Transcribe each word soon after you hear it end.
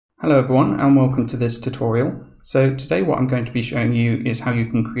Hello everyone and welcome to this tutorial. So today what I'm going to be showing you is how you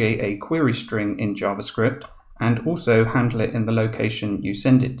can create a query string in JavaScript and also handle it in the location you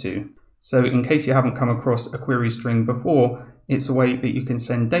send it to. So in case you haven't come across a query string before, it's a way that you can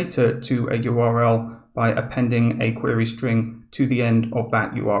send data to a URL by appending a query string to the end of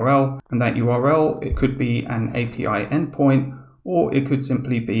that URL. And that URL, it could be an API endpoint or it could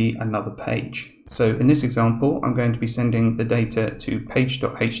simply be another page. So in this example, I'm going to be sending the data to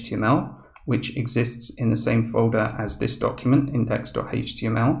page.html, which exists in the same folder as this document,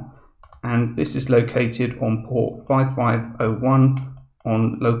 index.html. And this is located on port 5501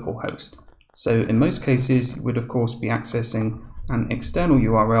 on localhost. So in most cases, you would of course be accessing an external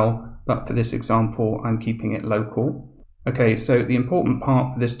URL, but for this example, I'm keeping it local. Okay, so the important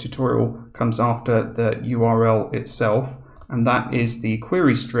part for this tutorial comes after the URL itself, and that is the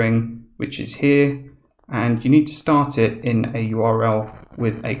query string, which is here, and you need to start it in a URL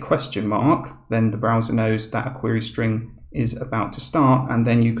with a question mark. Then the browser knows that a query string is about to start, and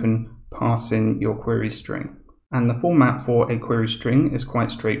then you can pass in your query string. And the format for a query string is quite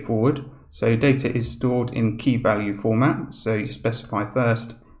straightforward. So data is stored in key value format. So you specify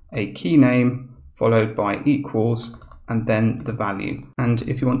first a key name followed by equals and then the value. And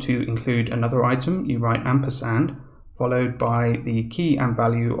if you want to include another item, you write ampersand followed by the key and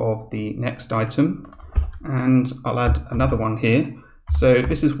value of the next item. And I'll add another one here. So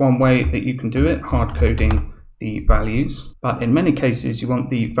this is one way that you can do it, hard coding the values. But in many cases, you want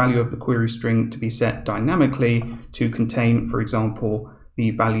the value of the query string to be set dynamically to contain, for example,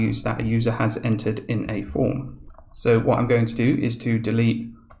 the values that a user has entered in a form. So what I'm going to do is to delete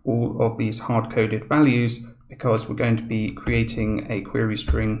all of these hard-coded values because we're going to be creating a query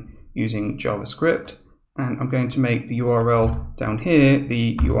string using JavaScript. And I'm going to make the URL down here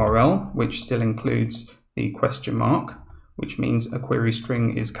the URL, which still includes the question mark, which means a query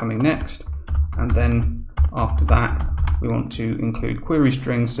string is coming next. And then after that, we want to include query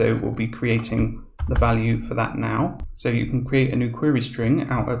string, so we'll be creating the value for that now. So you can create a new query string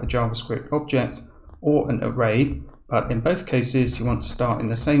out of a JavaScript object or an array, but in both cases, you want to start in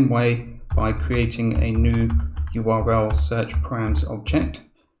the same way by creating a new URL search params object.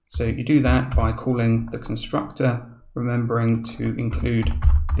 So you do that by calling the constructor, remembering to include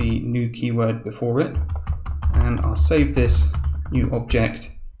the new keyword before it. And I'll save this new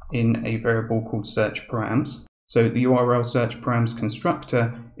object in a variable called search params. So the URL search params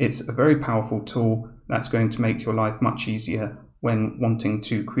constructor, it's a very powerful tool that's going to make your life much easier when wanting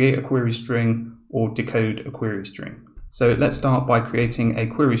to create a query string or decode a query string. So let's start by creating a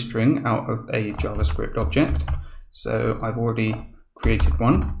query string out of a JavaScript object. So I've already created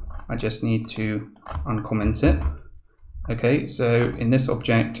one. I just need to uncomment it. Okay, so in this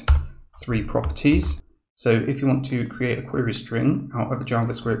object, 3 properties. So if you want to create a query string out of a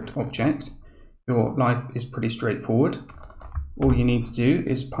JavaScript object, your life is pretty straightforward. All you need to do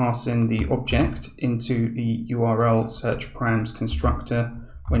is pass in the object into the URL search params constructor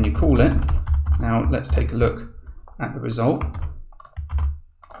when you call it. Now let's take a look at the result.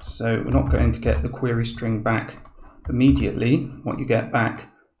 So we're not going to get the query string back immediately. What you get back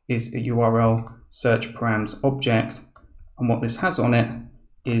is a URL search params object, and what this has on it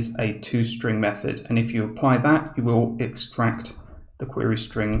is a toString method, and if you apply that, you will extract the query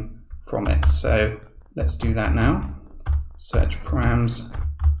string from it. So let's do that now. Search params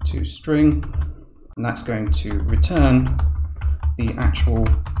toString, and that's going to return the actual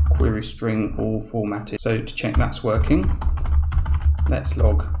query string all formatted. So to check that's working, let's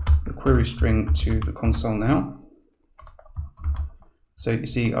log the query string to the console now. So you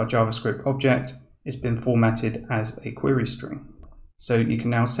see our JavaScript object has been formatted as a query string. So you can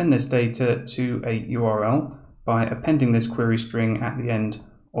now send this data to a URL by appending this query string at the end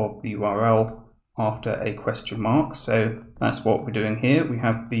of the URL after a question mark. So that's what we're doing here. We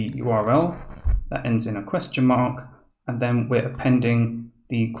have the URL that ends in a question mark, and then we're appending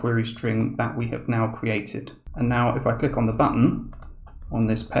the query string that we have now created. And now if I click on the button on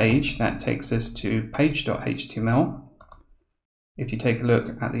this page, that takes us to page.html. If you take a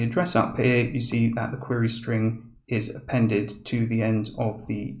look at the address up here, you see that the query string is appended to the end of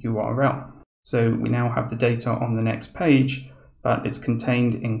the URL. So we now have the data on the next page, but it's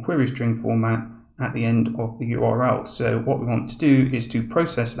contained in query string format at the end of the URL. So what we want to do is to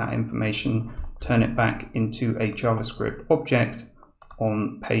process that information, turn it back into a JavaScript object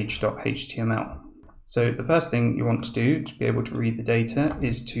on page.html. So the first thing you want to do to be able to read the data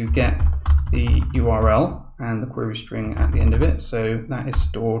is to get the URL and the query string at the end of it. So that is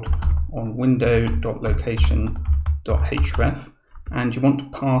stored on window.location.href, and you want to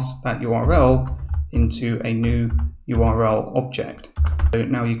pass that URL into a new URL object. So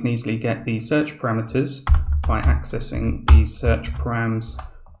now you can easily get the search parameters by accessing the search params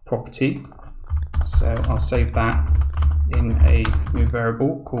property. So I'll save that in a new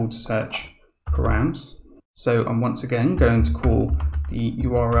variable called search params. So I'm once again going to call the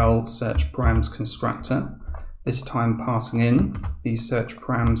URL search params constructor, this time passing in the search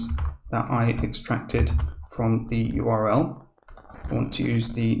params that I extracted from the URL. I want to use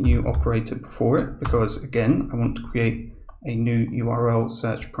the new operator before it because, again, I want to create a new URL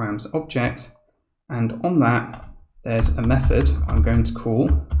search params object, and on that there's a method I'm going to call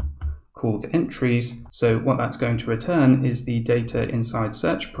called entries. So what that's going to return is the data inside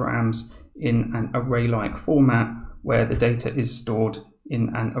search params in an array-like format where the data is stored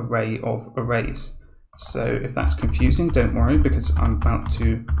in an array of arrays. So if that's confusing, don't worry, because I'm about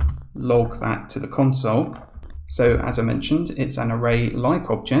to log that to the console. So as I mentioned, it's an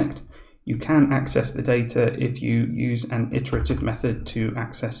array-like object. You can access the data if you use an iterative method to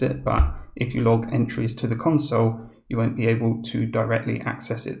access it, but if you log entries to the console, you won't be able to directly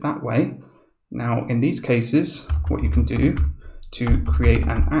access it that way. Now, in these cases, what you can do to create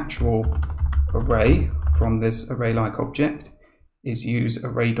an actual array from this array-like object is use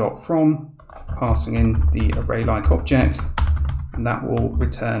array.from, passing in the array-like object, and that will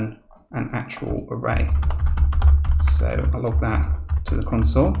return an actual array. So I'll log that to the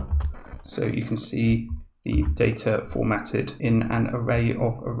console. So you can see the data formatted in an array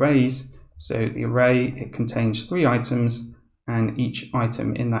of arrays. So the array, it contains 3 items, and each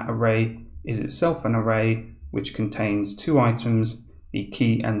item in that array is itself an array which contains 2 items, the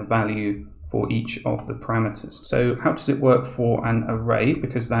key and the value for each of the parameters. So how does it work for an array?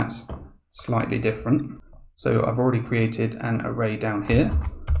 Because that's slightly different. So I've already created an array down here.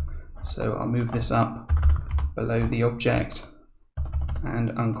 So I'll move this up below the object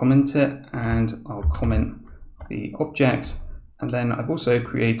and uncomment it, and I'll comment the object. And then I've also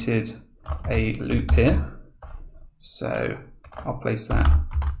created a loop here. So I'll place that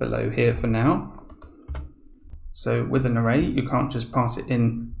below here for now. So with an array, you can't just pass it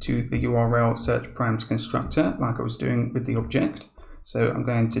in to the URL search params constructor like I was doing with the object. So I'm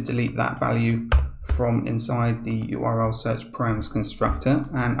going to delete that value from inside the URL search params constructor,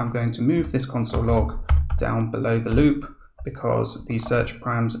 and I'm going to move this console log down below the loop because the search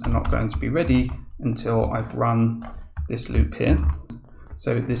params are not going to be ready until I've run this loop here.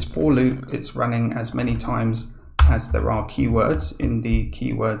 So this for loop, it's running as many times as there are keywords in the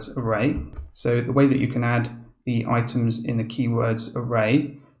keywords array. So the way that you can add the items in the keywords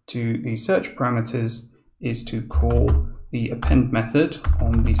array to the search parameters is to call the append method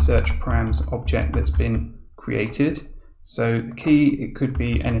on the search params object that's been created. So the key, it could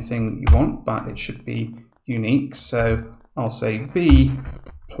be anything you want, but it should be unique. So I'll say v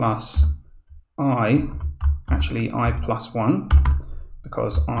plus I, actually I plus 1,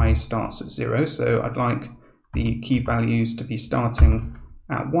 because I starts at 0. So I'd like the key values to be starting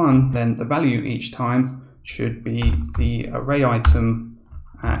at 1, then the value each time should be the array item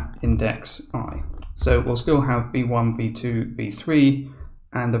at index I. So we'll still have v1, v2, v3,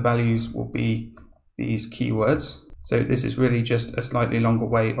 and the values will be these keywords. So this is really just a slightly longer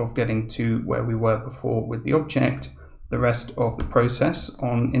way of getting to where we were before with the object. The rest of the process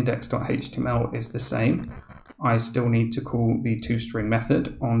on index.html is the same. I still need to call the toString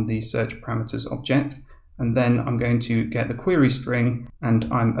method on the search parameters object, and then I'm going to get the query string,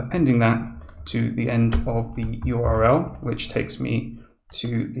 and I'm appending that to the end of the URL, which takes me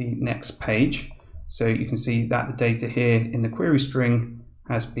to the next page. So you can see that the data here in the query string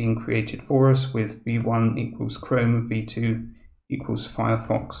has been created for us with v1 equals Chrome, v2 equals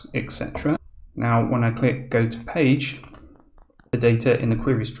Firefox, etc. Now when I click go to page, the data in the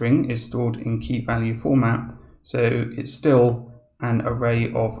query string is stored in key value format. So it's still an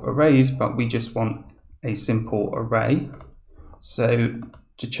array of arrays, but we just want a simple array. So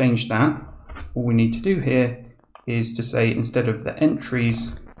to change that, all we need to do here is to say, instead of the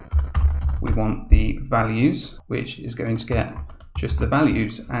entries, we want the values, which is going to get just the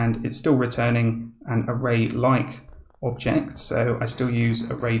values, and it's still returning an array-like object. So I still use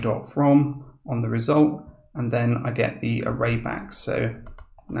array.from on the result, and then I get the array back. So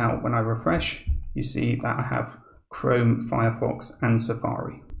now when I refresh, you see that I have Chrome, Firefox, and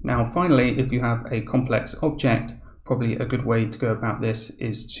Safari. Now finally, if you have a complex object, probably a good way to go about this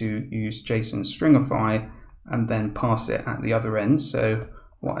is to use Json Stringify and then pass it at the other end. So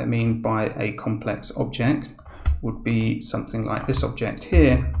what I mean by a complex object would be something like this object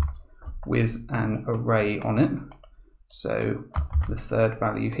here with an array on it. So the third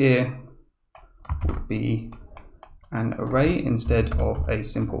value here would be an array instead of a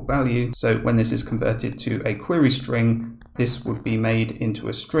simple value. So when this is converted to a query string, this would be made into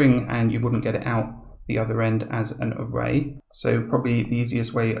a string and you wouldn't get it out the other end as an array. So probably the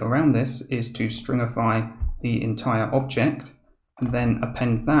easiest way around this is to stringify the entire object and then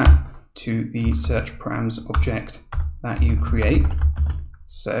append that to the search params object that you create.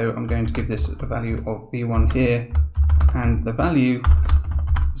 So I'm going to give this a value of v1 here, and the value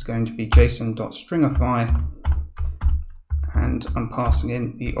is going to be json.stringify, and I'm passing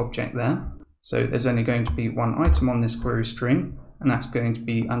in the object there. So there's only going to be one item on this query string, and that's going to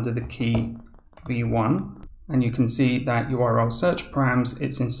be under the key v1. And you can see that URL search params,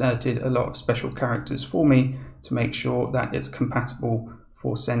 it's inserted a lot of special characters for me to make sure that it's compatible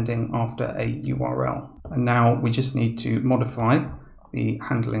for sending after a URL. And now we just need to modify the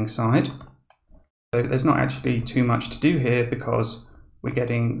handling side. So there's not actually too much to do here because we're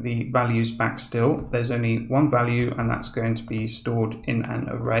getting the values back still. There's only one value and that's going to be stored in an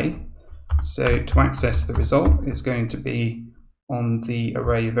array. So to access the result, it's going to be on the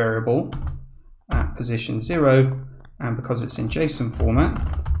array variable at position 0, and because it's in JSON format,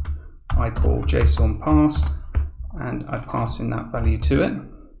 I call JSON pass and I pass in that value to it.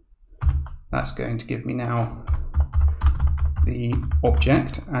 That's going to give me now the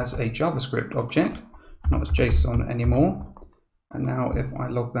object as a JavaScript object, not as JSON anymore. And now if I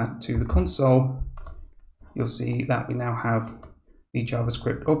log that to the console, you'll see that we now have the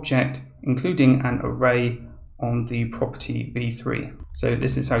JavaScript object, including an array on the property v3. So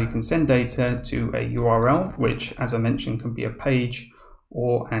this is how you can send data to a URL, which, as I mentioned, can be a page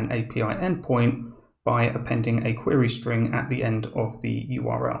or an API endpoint, by appending a query string at the end of the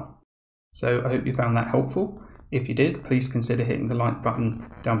URL. So I hope you found that helpful. If you did, please consider hitting the like button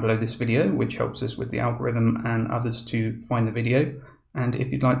down below this video, which helps us with the algorithm and others to find the video. And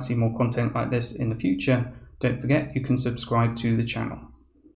if you'd like to see more content like this in the future, don't forget you can subscribe to the channel.